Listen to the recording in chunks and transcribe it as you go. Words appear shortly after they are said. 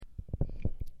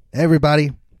Hey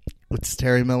everybody, it's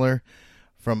Terry Miller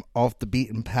from Off the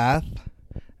Beaten Path,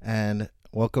 and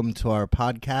welcome to our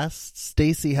podcast.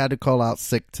 Stacey had to call out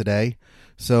sick today,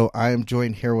 so I am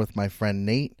joined here with my friend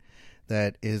Nate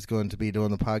that is going to be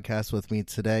doing the podcast with me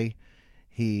today.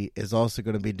 He is also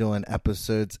going to be doing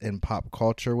episodes in pop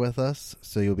culture with us,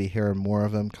 so you'll be hearing more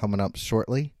of him coming up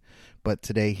shortly. But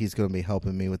today he's going to be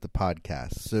helping me with the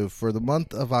podcast. So for the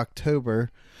month of October,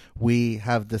 we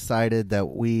have decided that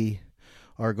we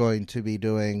are going to be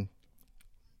doing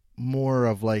more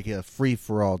of like a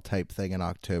free-for-all type thing in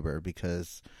October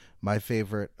because my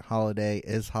favorite holiday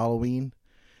is Halloween,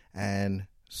 and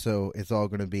so it's all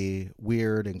going to be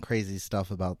weird and crazy stuff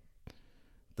about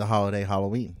the holiday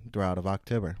Halloween throughout of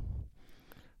October.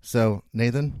 So,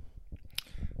 Nathan?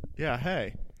 Yeah,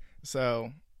 hey.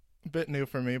 So, a bit new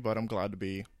for me, but I'm glad to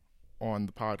be on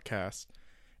the podcast.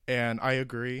 And I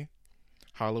agree.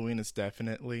 Halloween is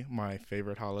definitely my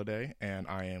favorite holiday, and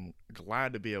I am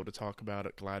glad to be able to talk about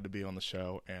it, glad to be on the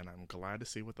show, and I'm glad to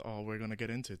see what all we're going to get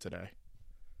into today.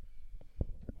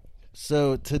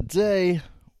 So today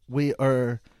we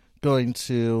are going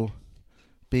to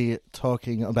be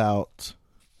talking about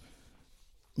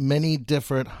many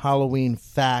different Halloween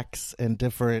facts and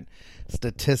different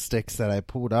statistics that I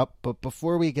pulled up. But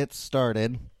before we get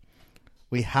started,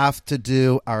 we have to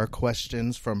do our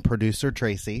questions from producer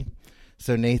Tracy.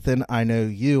 So Nathan, I know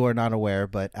you are not aware,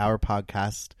 but our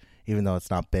podcast, even though it's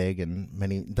not big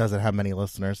and doesn't have many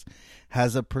listeners,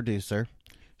 has a producer.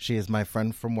 She is my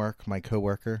friend from work, my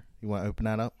coworker. You want to open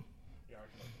that up? Yeah, I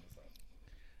can open this up.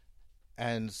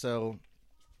 And so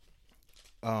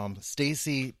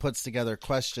Stacey puts together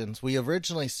questions. We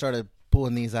originally started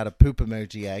pulling these out of poop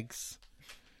emoji eggs,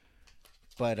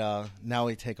 but now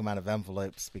we take them out of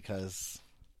envelopes because,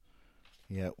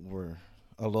 we're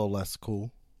a little less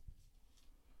cool.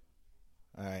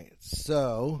 All right,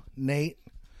 so, Nate,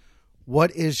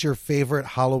 what is your favorite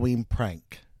Halloween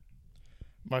prank?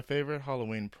 My favorite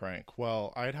Halloween prank?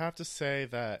 Well, I'd have to say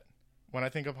that when I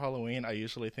think of Halloween, I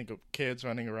usually think of kids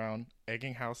running around,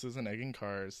 egging houses and egging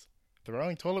cars,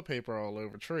 throwing toilet paper all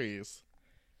over trees.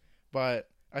 But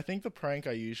I think the prank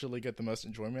I usually get the most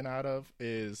enjoyment out of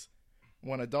is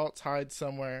when adults hide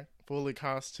somewhere, fully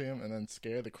costumed, and then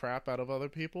scare the crap out of other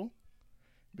people.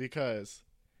 Because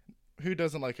who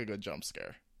doesn't like a good jump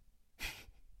scare?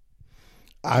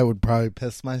 I would probably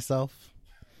piss myself,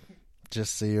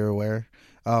 just so you're aware.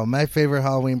 My favorite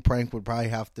Halloween prank would probably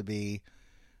have to be,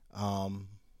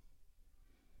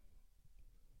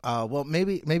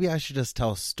 maybe I should just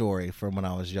tell a story from when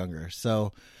I was younger.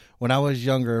 So when I was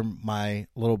younger, my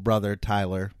little brother,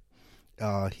 Tyler,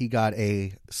 he got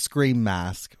a Scream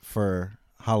mask for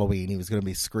Halloween. He was going to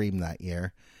be Scream that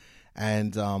year.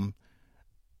 And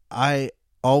I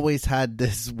always had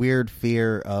this weird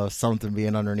fear of something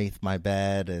being underneath my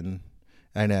bed, and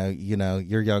I know,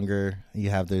 you're younger, you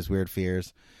have those weird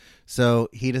fears. So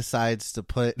he decides to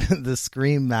put the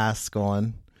Scream mask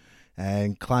on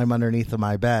and climb underneath of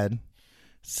my bed.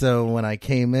 So when I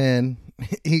came in,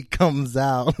 he comes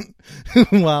out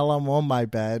while I'm on my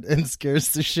bed and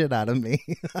scares the shit out of me.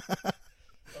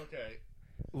 Okay.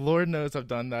 Lord knows I've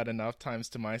done that enough times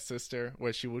to my sister,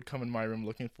 where she would come in my room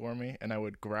looking for me, and I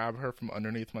would grab her from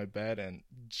underneath my bed, and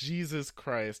Jesus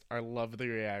Christ, I love the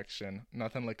reaction.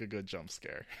 Nothing like a good jump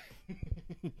scare.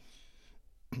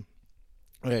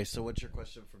 Okay, so what's your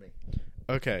question for me?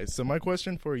 Okay, so my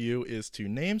question for you is to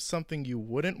name something you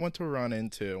wouldn't want to run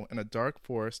into in a dark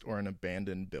forest or an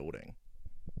abandoned building.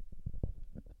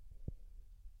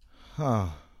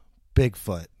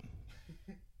 Bigfoot.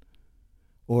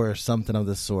 Or something of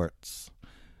the sorts.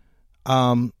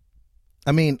 I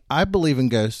believe in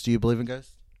ghosts. Do you believe in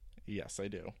ghosts? Yes, I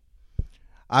do.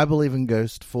 I believe in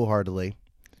ghosts full-heartedly.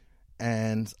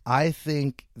 And I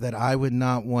think that I would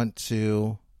not want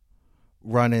to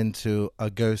run into a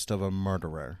ghost of a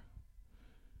murderer.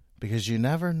 Because you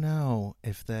never know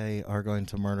if they are going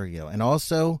to murder you. And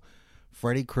also,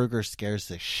 Freddy Krueger scares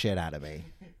the shit out of me.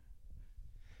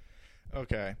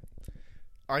 Okay.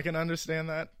 I can understand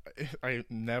that. I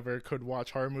never could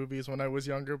watch horror movies when I was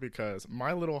younger because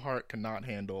my little heart cannot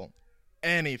handle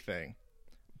anything.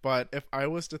 But if I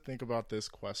was to think about this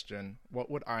question,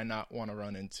 what would I not want to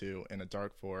run into in a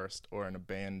dark forest or an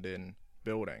abandoned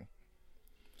building?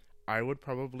 I would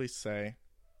probably say,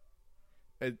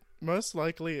 most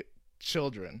likely,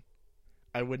 children.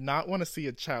 I would not want to see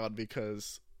a child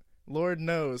because, Lord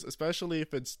knows, especially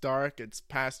if it's dark, it's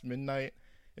past midnight,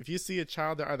 if you see a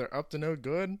child, they're either up to no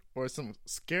good or some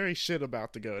scary shit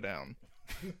about to go down.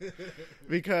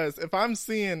 Because if I'm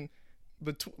seeing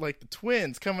the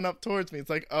twins coming up towards me. It's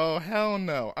like, oh hell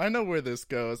no! I know where this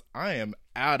goes. I am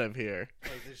out of here.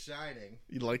 Like The Shining.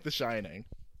 You like The Shining?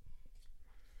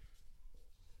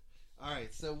 All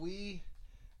right, so we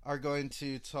are going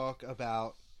to talk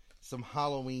about some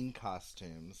Halloween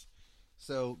costumes.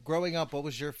 So, growing up, what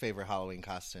was your favorite Halloween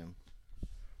costume?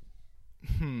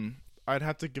 I'd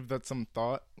have to give that some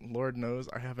thought. Lord knows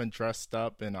I haven't dressed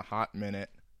up in a hot minute.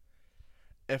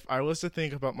 If I was to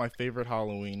think about my favorite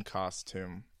Halloween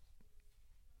costume,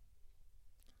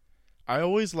 I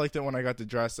always liked it when I got to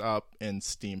dress up in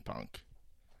steampunk.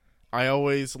 I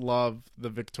always loved the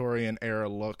Victorian era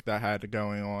look that had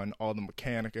going on, all the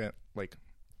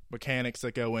mechanics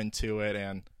that go into it,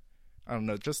 and I don't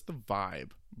know, just the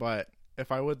vibe. But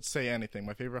if I would say anything,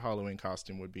 my favorite Halloween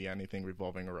costume would be anything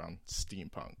revolving around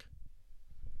steampunk.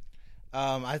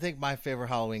 I think my favorite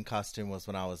Halloween costume was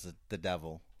when I was the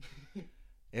devil.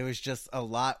 It was just a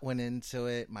lot went into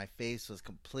it. My face was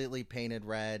completely painted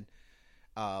red.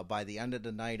 By the end of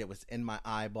the night, it was in my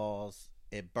eyeballs.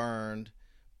 It burned,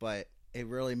 but it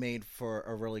really made for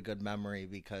a really good memory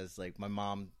because, like, my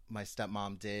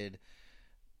stepmom did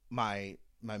my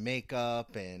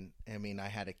makeup, and I mean, I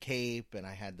had a cape, and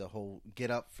I had the whole get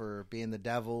up for being the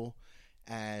devil,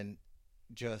 and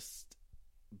just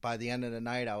by the end of the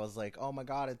night, I was like, oh my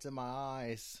God, it's in my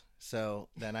eyes. So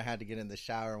then I had to get in the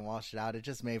shower and wash it out. It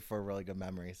just made for a really good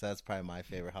memory. So that's probably my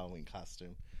favorite Halloween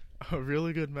costume. A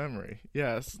really good memory.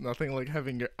 Yes, nothing like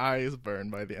having your eyes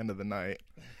burned by the end of the night.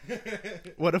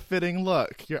 What a fitting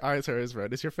look. Your eyes are as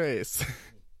red as your face.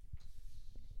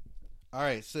 All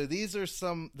right, so these are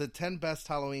the 10 best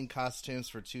Halloween costumes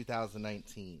for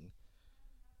 2019.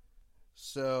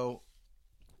 So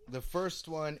the first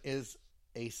one is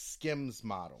a Skims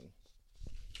model.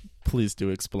 Please do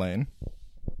explain.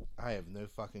 I have no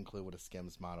fucking clue what a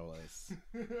Skims model is.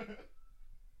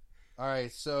 All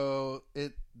right, so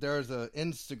there's an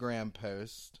Instagram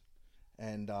post,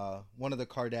 and one of the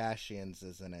Kardashians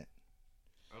is in it.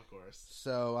 Of course.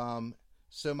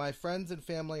 So my friends and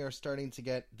family are starting to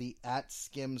get the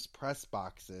 @Skims press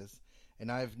boxes,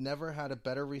 and I've never had a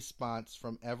better response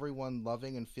from everyone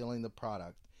loving and feeling the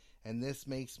product, and this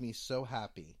makes me so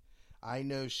happy. I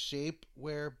know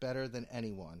shapewear better than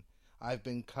anyone. I've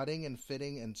been cutting and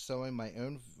fitting and sewing my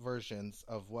own versions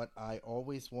of what I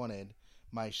always wanted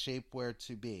my shapewear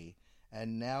to be,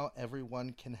 and now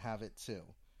everyone can have it too.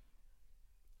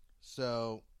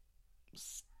 So,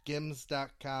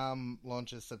 Skims.com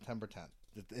launches September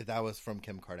 10th. That was from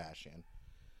Kim Kardashian.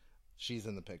 She's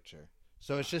in the picture.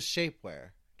 So it's just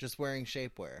shapewear. Just wearing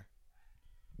shapewear.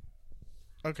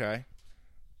 Okay.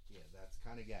 Yeah, that's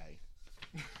kind of gay.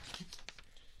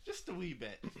 Just a wee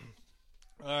bit.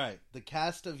 All right, the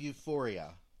cast of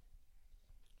Euphoria.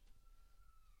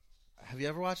 Have you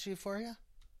ever watched Euphoria?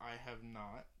 I have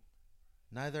not.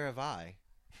 Neither have I.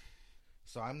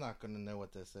 So I'm not going to know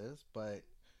what this is, but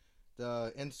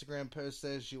the Instagram post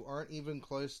says you aren't even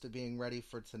close to being ready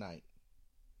for tonight.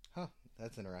 Huh,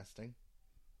 that's interesting.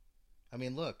 I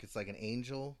mean, look, it's like an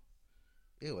angel.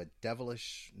 Ew, a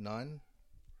devilish nun.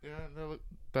 Yeah,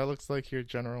 that looks like your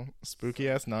general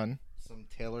spooky-ass nun. Some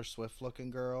Taylor Swift-looking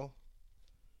girl.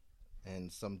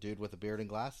 And some dude with a beard and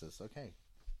glasses. Okay.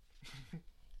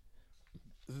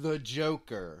 The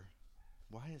Joker.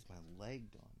 Why is my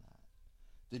leg doing that?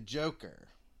 The Joker.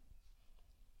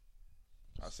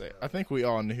 I think we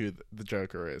all know who the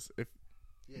Joker is. If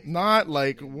not,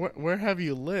 like, where have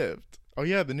you lived? Oh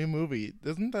yeah, the new movie.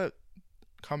 Doesn't that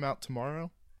come out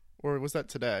tomorrow? Or was that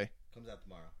today? Comes out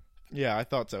tomorrow. Yeah, I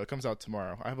thought so. It comes out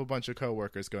tomorrow. I have a bunch of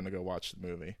coworkers going to go watch the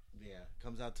movie. Yeah,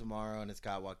 comes out tomorrow, and it's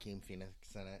got Joaquin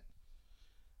Phoenix in it.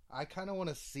 I kind of want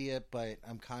to see it, but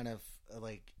I'm kind of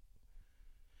like,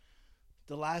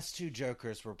 the last two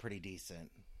Jokers were pretty decent.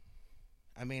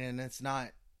 I mean, and it's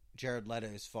not Jared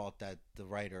Leto's fault that the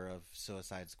writer of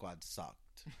Suicide Squad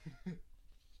sucked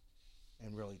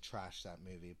and really trashed that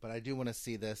movie. But I do want to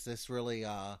see this. This really,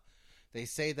 they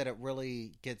say that it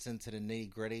really gets into the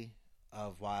nitty gritty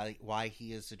of why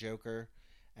he is the Joker,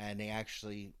 and they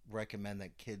actually recommend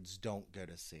that kids don't go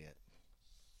to see it.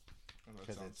 Oh,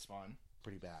 that sounds fun.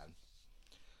 Pretty bad.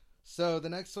 So the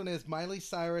next one is Miley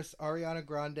Cyrus, Ariana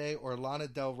Grande, or Lana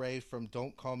Del Rey from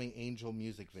Don't Call Me Angel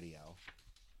music video.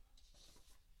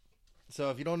 So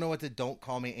if you don't know what the Don't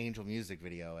Call Me Angel music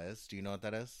video is, do you know what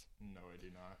that is? No, I do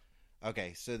not.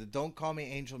 Okay, so the Don't Call Me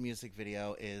Angel music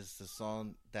video is the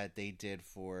song that they did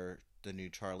for the new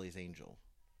Charlie's Angel.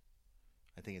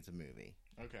 I think it's a movie.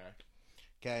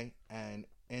 Okay, and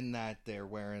in that they're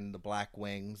wearing the black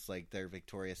wings like they're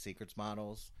Victoria's Secrets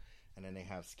models. And then they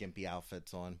have skimpy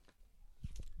outfits on.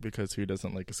 Because who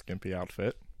doesn't like a skimpy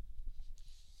outfit?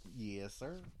 Yes,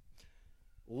 sir.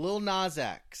 Lil Nas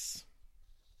X.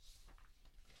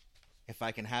 If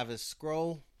I can have his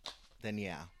scroll, then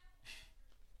yeah.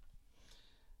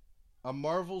 A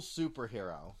Marvel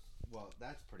superhero. Well,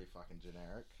 that's pretty fucking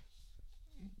generic.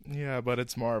 Yeah, but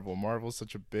it's Marvel. Marvel's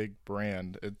such a big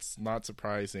brand. It's not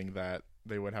surprising that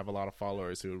they would have a lot of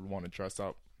followers who would want to dress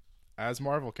up as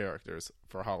Marvel characters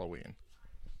for Halloween.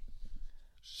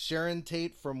 Sharon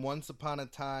Tate from Once Upon a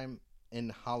Time in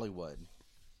Hollywood.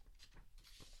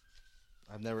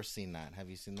 I've never seen that. Have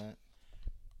you seen that?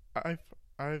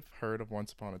 I've heard of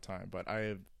Once Upon a Time, but I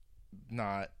have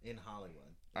not. In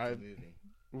Hollywood. It's a movie.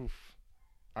 Oof.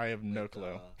 I have no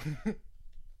clue.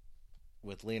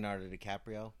 With Leonardo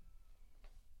DiCaprio.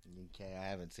 Okay, I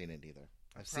haven't seen it either.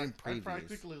 I've seen previews. I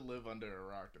practically live under a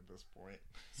rock at this point.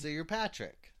 So you're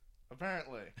Patrick.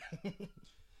 Apparently.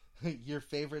 Your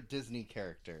favorite Disney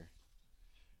character.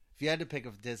 If you had to pick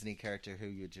a Disney character, who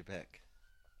would you pick?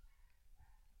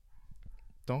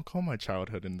 Don't call my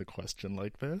childhood into question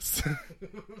like this.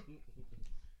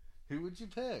 Who would you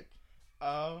pick?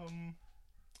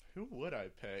 Who would I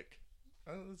pick?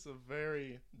 That's a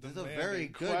very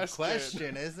good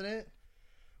question, isn't it?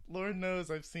 Lord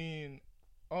knows I've seen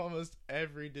almost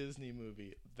every Disney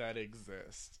movie that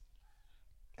exists.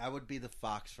 I would be the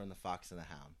fox from The Fox and the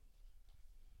Hound.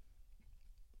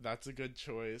 That's a good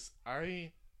choice.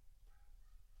 I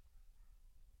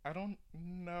don't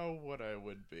know what I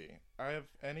would be.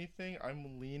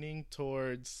 I'm leaning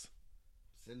towards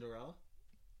Cinderella?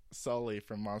 Sully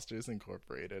from Monsters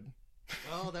Incorporated.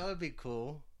 Oh, that would be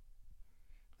cool.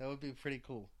 That would be pretty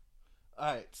cool.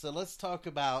 Alright, so let's talk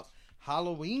about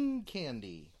Halloween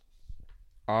candy.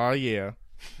 Oh, yeah.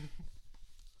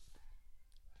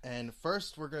 And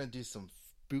first, we're going to do some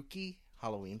spooky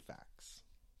Halloween facts.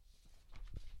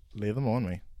 Lay them on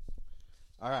me.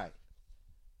 Alright.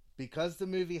 Because the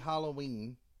movie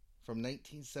Halloween from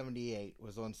 1978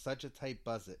 was on such a tight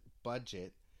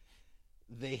budget,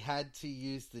 they had to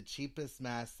use the cheapest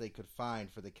mask they could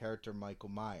find for the character Michael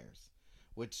Myers,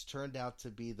 which turned out to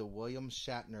be the William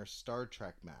Shatner Star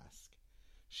Trek mask.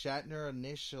 Shatner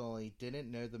initially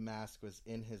didn't know the mask was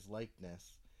in his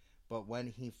likeness, but when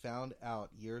he found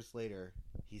out years later,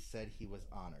 he said he was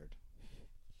honored.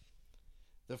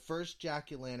 The first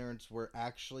jack-o'-lanterns were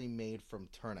actually made from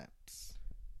turnips.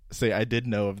 See, I did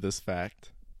know of this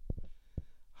fact.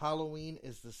 Halloween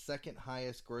is the second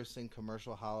highest grossing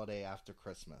commercial holiday after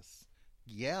Christmas.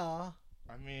 Yeah.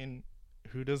 I mean,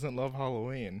 who doesn't love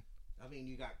Halloween? I mean,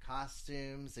 you got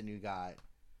costumes, and you got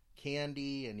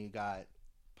candy, and you got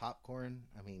popcorn.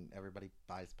 I mean, everybody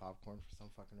buys popcorn for some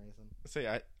fucking reason. See,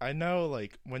 I know,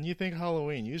 like, when you think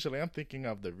Halloween, usually I'm thinking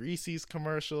of the Reese's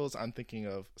commercials. I'm thinking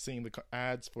of seeing the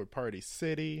ads for Party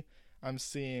City. I'm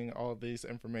seeing all this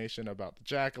information about the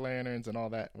jack-o'-lanterns and all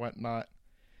that whatnot.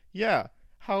 Yeah,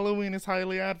 Halloween is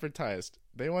highly advertised.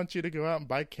 They want you to go out and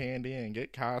buy candy and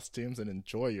get costumes and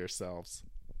enjoy yourselves.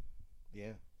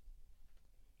 Yeah,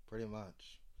 pretty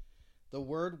much. The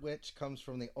word witch comes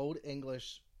from the Old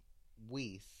English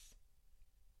wees,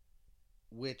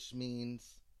 which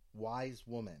means wise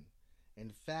woman. In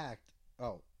fact,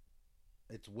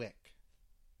 it's wick,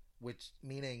 which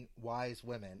meaning wise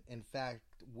women. In fact,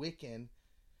 Wiccan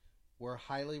were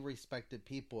highly respected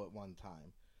people at one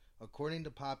time. According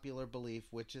to popular belief,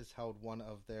 witches held one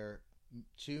of their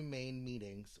two main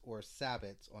meetings or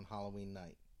Sabbaths on Halloween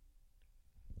night.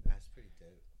 That's pretty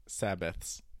dope.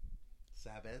 Sabbaths.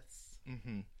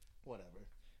 Mm-hmm. Whatever.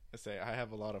 I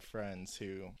have a lot of friends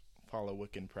who follow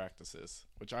Wiccan practices,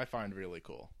 which I find really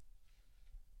cool.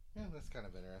 Yeah, that's kind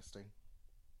of interesting.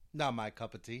 Not my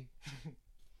cup of tea.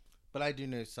 But I do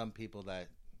know some people that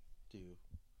do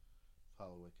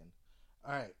follow Wiccan.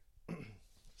 Alright.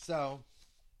 So,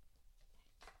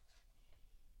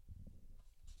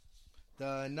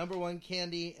 the number one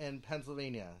candy in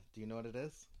Pennsylvania. Do you know what it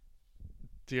is?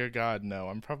 Dear God, no.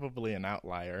 I'm probably an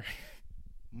outlier.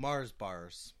 Mars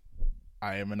bars.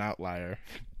 I am an outlier.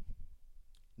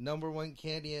 Number one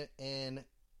candy in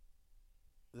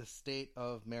the state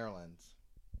of Maryland.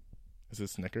 Is it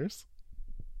Snickers?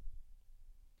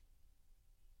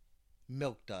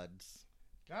 Milk Duds.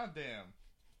 Goddamn.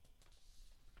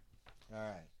 All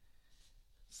right.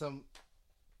 Some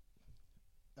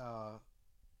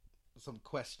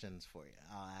questions for you.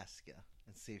 I'll ask you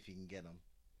and see if you can get them.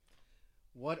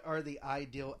 What are the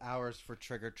ideal hours for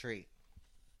trick or treat?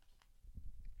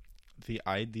 The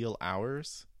ideal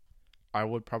hours? I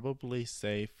would probably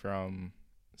say from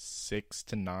 6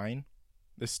 to 9.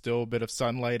 There's still a bit of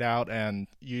sunlight out, and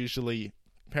usually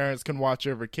parents can watch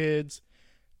over kids.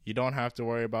 You don't have to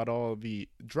worry about all the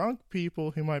drunk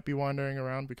people who might be wandering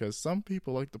around, because some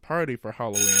people like to party for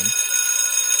Halloween.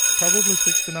 Probably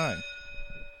 6 to 9.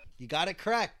 You got it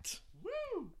correct.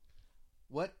 Woo!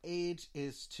 What age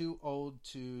is too old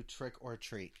to trick or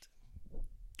treat?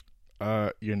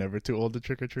 You're never too old to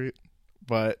trick or treat.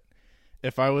 But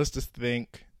if I was to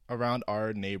think around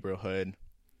our neighborhood,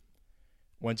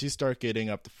 once you start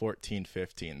getting up to 14,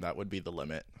 15, that would be the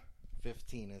limit.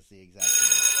 15 is the exact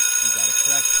age. You got it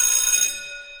correct.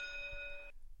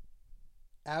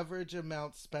 Average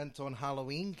amount spent on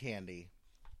Halloween candy.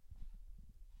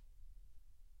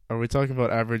 Are we talking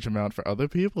about average amount for other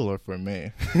people or for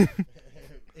me?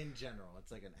 In general, it's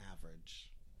like an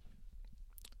average.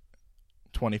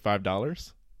 $25?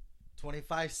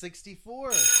 $25.64.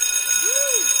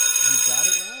 You got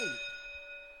it right.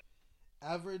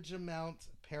 Average amount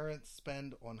parents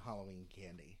spend on Halloween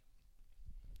candy.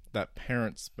 That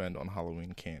parents spend on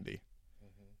Halloween candy.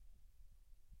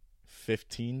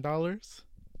 $15?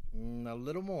 A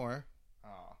little more.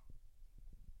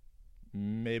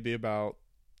 Maybe about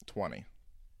 20.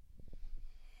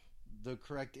 The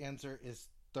correct answer is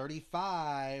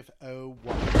 $35.01.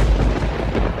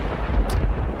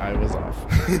 I was off.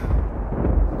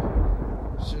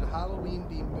 Should Halloween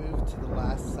be moved to the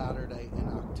last Saturday in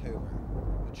October?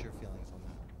 What's your feelings on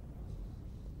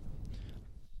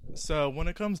that? So when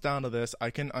it comes down to this, I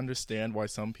can understand why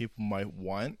some people might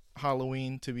want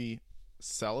Halloween to be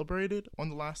celebrated on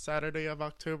the last Saturday of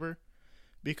October,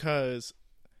 because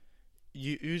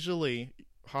usually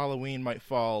Halloween might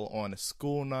fall on a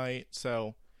school night,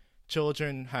 so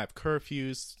children have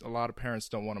curfews. A lot of parents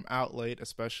don't want them out late,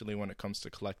 especially when it comes to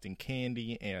collecting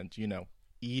candy and,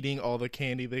 eating all the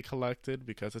candy they collected,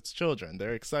 because it's children.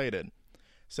 They're excited.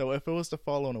 So if it was to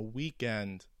fall on a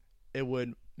weekend, it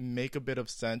would make a bit of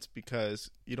sense because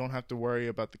you don't have to worry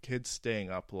about the kids staying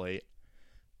up late.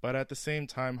 But at the same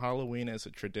time, Halloween is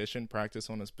a tradition practiced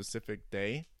on a specific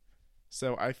day.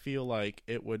 So I feel like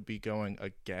it would be going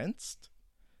against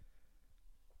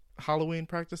Halloween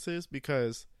practices,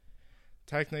 because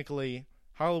technically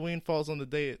Halloween falls on the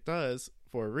day it does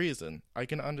for a reason. I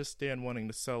can understand wanting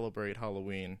to celebrate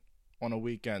Halloween on a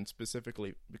weekend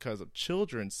specifically because of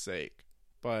children's sake.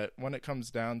 But when it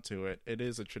comes down to it, it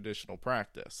is a traditional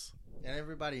practice. And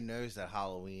everybody knows that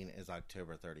Halloween is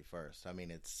October 31st. I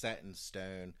mean, it's set in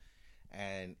stone,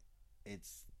 and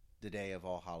it's the day of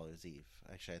All Hallows Eve.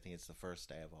 Actually, I think it's the first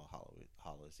day of All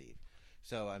Hallows Eve.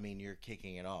 So, I mean, you're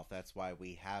kicking it off. That's why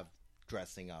we have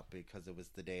dressing up, because it was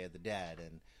the Day of the Dead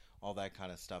and all that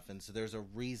kind of stuff. And so there's a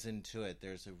reason to it.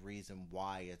 There's a reason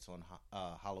why it's on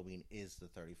Halloween is the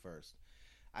 31st.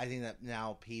 I think that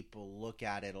now people look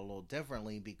at it a little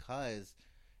differently because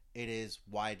it is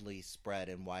widely spread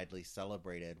and widely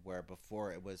celebrated, where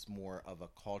before it was more of a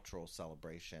cultural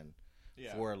celebration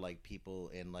for like people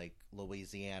in like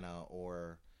Louisiana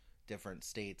or different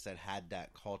states that had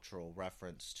that cultural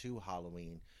reference to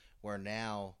Halloween, where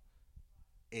now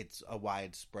it's a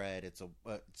widespread, it's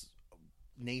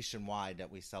nationwide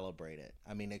that we celebrate it.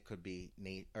 I mean, it could be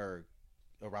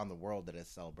around the world that it's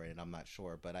celebrated, I'm not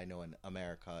sure, but I know in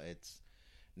America it's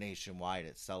nationwide,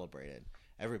 it's celebrated.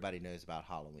 Everybody knows about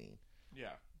Halloween.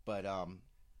 Yeah. But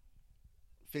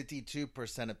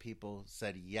 52% of people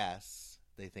said yes,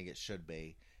 they think it should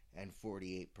be, and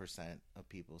 48% of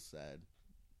people said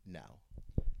no.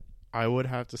 I would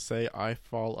have to say I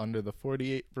fall under the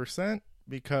 48%,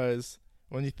 because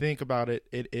when you think about it,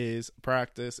 it is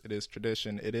practice, it is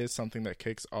tradition, it is something that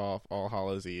kicks off All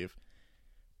Hallows Eve.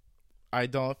 I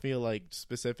don't feel like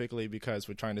specifically because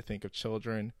we're trying to think of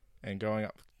children and going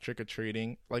out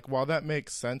trick-or-treating, like, while that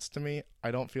makes sense to me,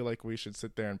 I don't feel like we should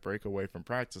sit there and break away from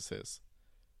practices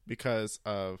because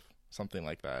of something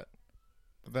like that.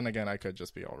 But then again, I could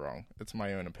just be all wrong. It's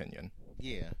my own opinion.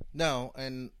 Yeah. No,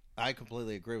 and I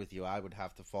completely agree with you. I would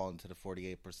have to fall into the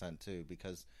 48% too,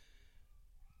 because,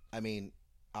 I mean,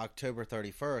 October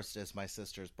 31st is my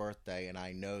sister's birthday, and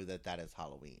I know that that is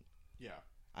Halloween. Yeah.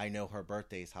 I know her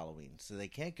birthday is Halloween, so they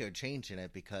can't go changing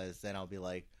it, because then I'll be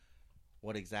like,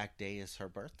 what exact day is her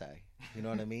birthday? You know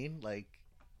what I mean? Like,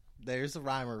 there's a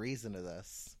rhyme or reason to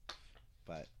this.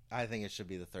 But I think it should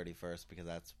be the 31st, because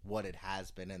that's what it has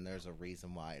been, and there's a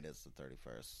reason why it is the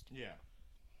 31st. Yeah.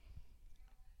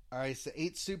 All right, so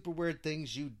 8 super weird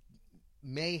things you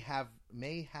may have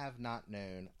not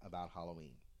known about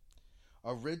Halloween.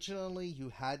 Originally, you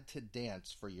had to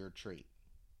dance for your treat.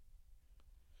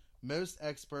 Most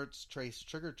experts trace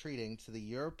trick-or-treating to the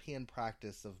European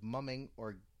practice of mumming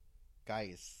or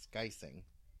geising,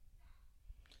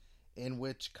 in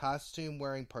which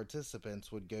costume-wearing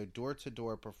participants would go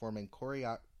door-to-door performing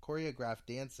choreographed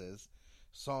dances,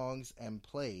 songs, and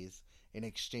plays in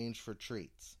exchange for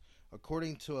treats.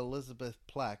 According to Elizabeth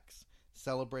Plex,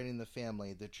 celebrating the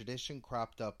family, the tradition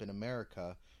cropped up in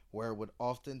America where it would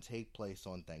often take place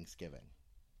on Thanksgiving.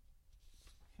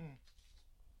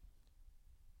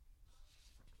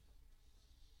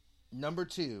 Number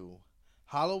 2,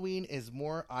 Halloween is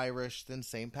more Irish than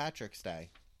St. Patrick's Day.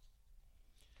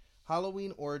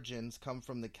 Halloween origins come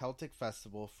from the Celtic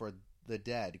festival for the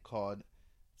dead called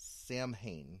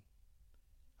Samhain.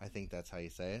 I think that's how you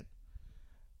say it.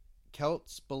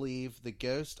 Celts believe the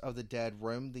ghost of the dead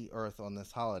roamed the earth on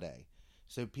this holiday,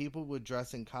 so people would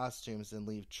dress in costumes and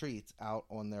leave treats out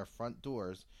on their front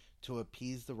doors to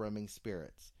appease the roaming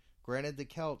spirits. Granted, the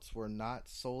Celts were not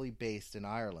solely based in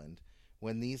Ireland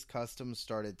when these customs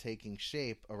started taking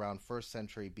shape around 1st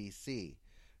century BC,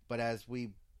 but as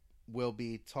we will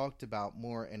be talked about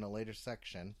more in a later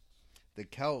section, the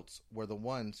Celts were the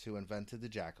ones who invented the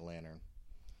jack-o'-lantern.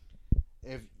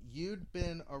 If you'd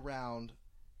been around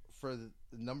for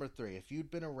number 3, if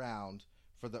you'd been around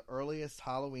for the earliest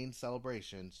Halloween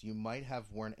celebrations, you might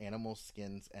have worn animal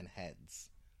skins and heads.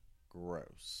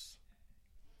 Gross.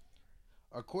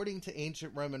 According to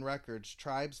ancient Roman records,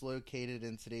 tribes located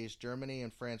in today's Germany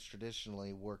and France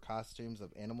traditionally wore costumes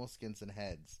of animal skins and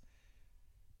heads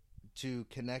to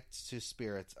connect to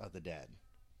spirits of the dead.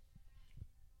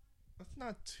 That's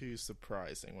not too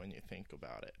surprising when you think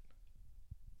about it.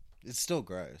 It's still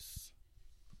gross.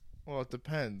 Well, it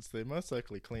depends. They most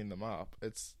likely clean them up.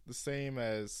 It's the same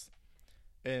as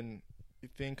you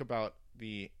think about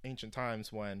the ancient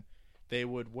times when they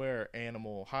would wear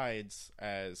animal hides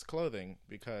as clothing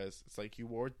because it's like you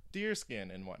wore deer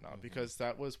skin and whatnot, because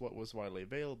that was what was widely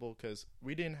available, because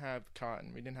we didn't have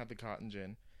cotton. We didn't have the cotton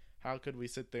gin. How could we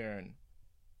sit there and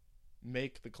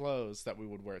make the clothes that we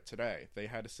would wear today? They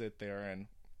had to sit there and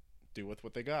do with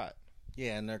what they got.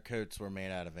 Yeah, and their coats were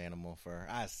made out of animal fur.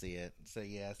 I see it. So,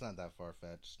 yeah, it's not that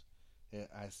far-fetched.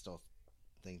 I still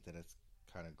think that it's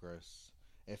kind of gross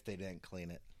if they didn't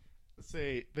clean it.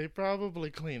 Say, they probably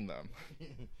cleaned them.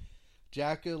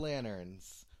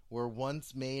 Jack-o'-lanterns were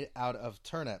once made out of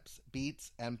turnips,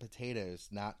 beets, and potatoes,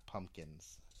 not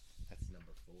pumpkins. That's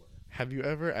number 4. Have you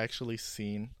ever actually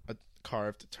seen a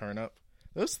carved turnip?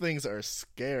 Those things are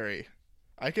scary.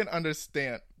 I can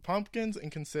understand. Pumpkins,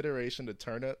 in consideration to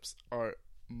turnips, are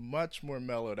much more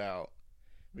mellowed out,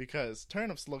 because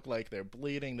turnips look like they're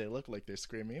bleeding, they look like they're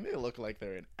screaming, they look like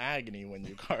they're in agony when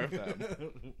you carve them.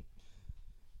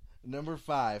 Number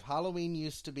 5, Halloween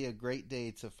used to be a great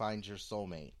day to find your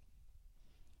soulmate.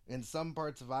 In some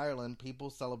parts of Ireland,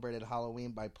 people celebrated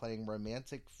Halloween by playing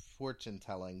romantic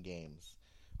fortune-telling games.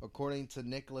 According to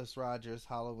Nicholas Rogers,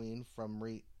 Halloween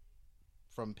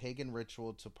from pagan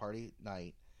ritual to party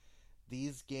night,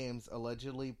 these games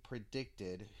allegedly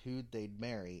predicted who they'd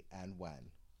marry and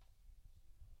when.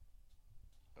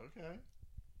 Okay.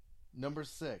 Number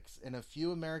 6. In a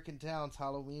few American towns,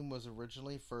 Halloween was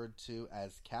originally referred to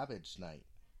as Cabbage Night.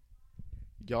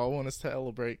 Y'all want to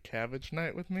celebrate Cabbage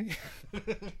Night with me?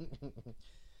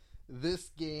 This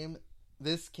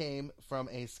came from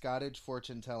a Scottish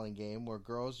fortune-telling game where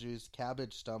girls used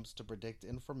cabbage stumps to predict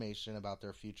information about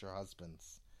their future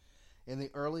husbands. In the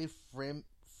early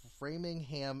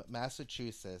Framingham,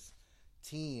 Massachusetts,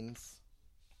 teens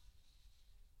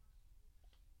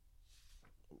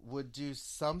would do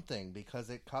something because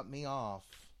it cut me off.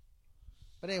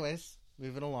 But anyways,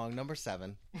 moving along. Number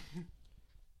 7.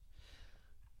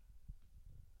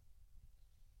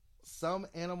 Some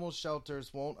animal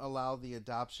shelters won't allow the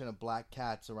adoption of black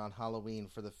cats around Halloween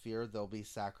for the fear they'll be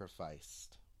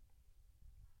sacrificed.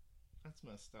 That's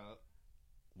messed up.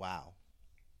 Wow.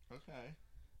 Okay.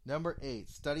 Number 8.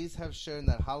 Studies have shown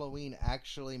that Halloween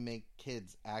actually make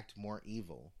kids act more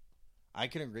evil. I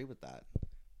can agree with that.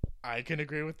 I can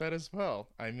agree with that as well.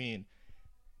 I mean,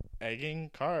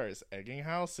 egging cars, egging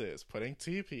houses, putting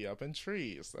teepee up in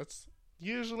trees. That's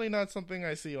usually not something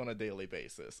I see on a daily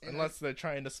basis, unless they're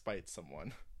trying to spite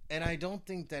someone. And I don't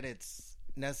think that it's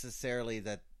necessarily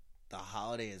that the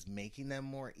holiday is making them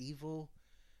more evil.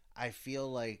 I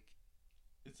feel like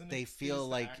they feel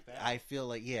like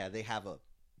yeah,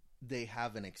 they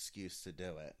have an excuse to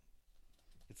do it.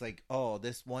 It's like, oh,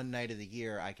 this one night of the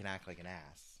year I can act like an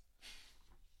ass.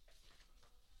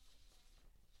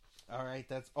 All right,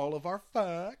 that's all of our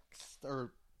facts.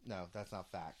 Or no, that's not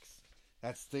facts.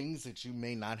 That's things that you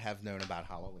may not have known about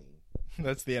Halloween.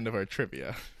 That's the end of our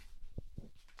trivia.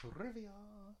 Trivia.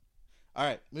 All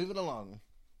right, moving along.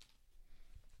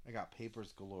 I got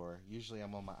papers galore. Usually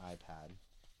I'm on my iPad.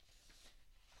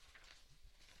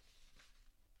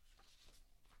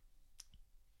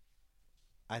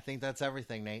 I think that's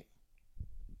everything, Nate.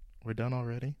 We're done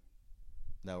already?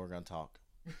 No, we're going to talk.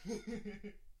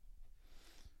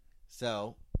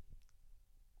 So,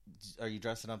 are you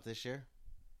dressing up this year?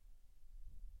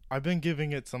 I've been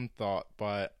giving it some thought,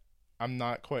 but I'm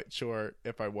not quite sure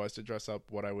if I was to dress up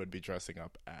what I would be dressing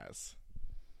up as.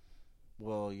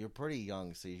 Well, you're pretty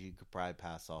young, so you could probably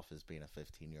pass off as being a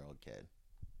 15-year-old kid.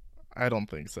 I don't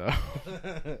think so.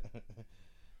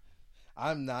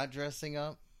 I'm not dressing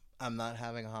up. I'm not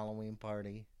having a Halloween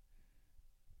party.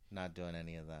 Not doing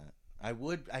any of that. I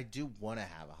do want to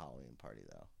have a Halloween party,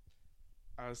 though.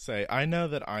 I would say, I know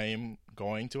that I am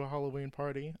going to a Halloween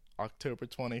party. October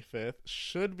 25th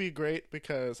should be great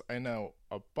because I know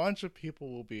a bunch of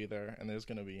people will be there and there's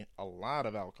going to be a lot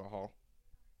of alcohol.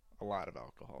 A lot of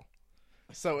alcohol.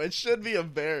 So it should be a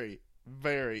very,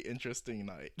 very interesting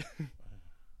night.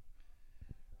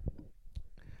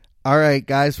 All right,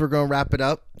 guys, we're going to wrap it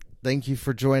up. Thank you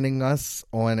for joining us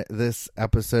on this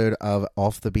episode of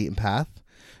Off the Beaten Path.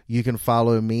 You can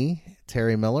follow me,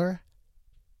 Terry Miller,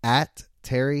 at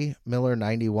Terry Miller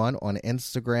 91 on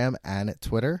Instagram and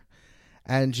Twitter.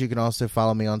 And you can also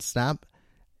follow me on Snap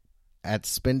at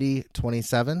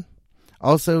Spindy27.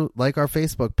 Also, like our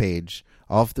Facebook page,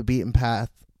 Off the Beaten Path,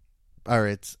 or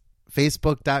it's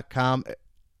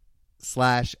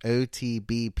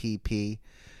facebook.com/OTBPP.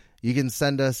 You can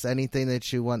send us anything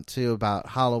that you want to about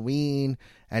Halloween,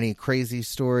 any crazy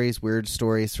stories, weird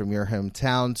stories from your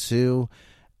hometown to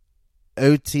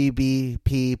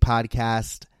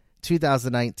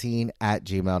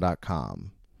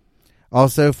otbppodcast2019@gmail.com.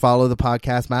 Also, follow the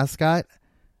podcast mascot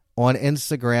on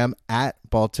Instagram at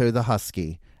Balto the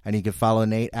Husky. And you can follow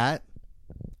Nate at...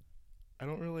 I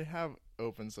don't really have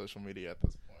open social media at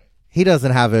this point. He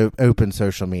doesn't have open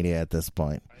social media at this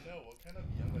point. I know. What kind of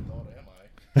young adult am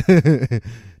I?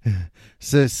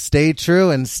 So stay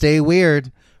true and stay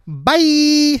weird.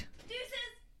 Bye!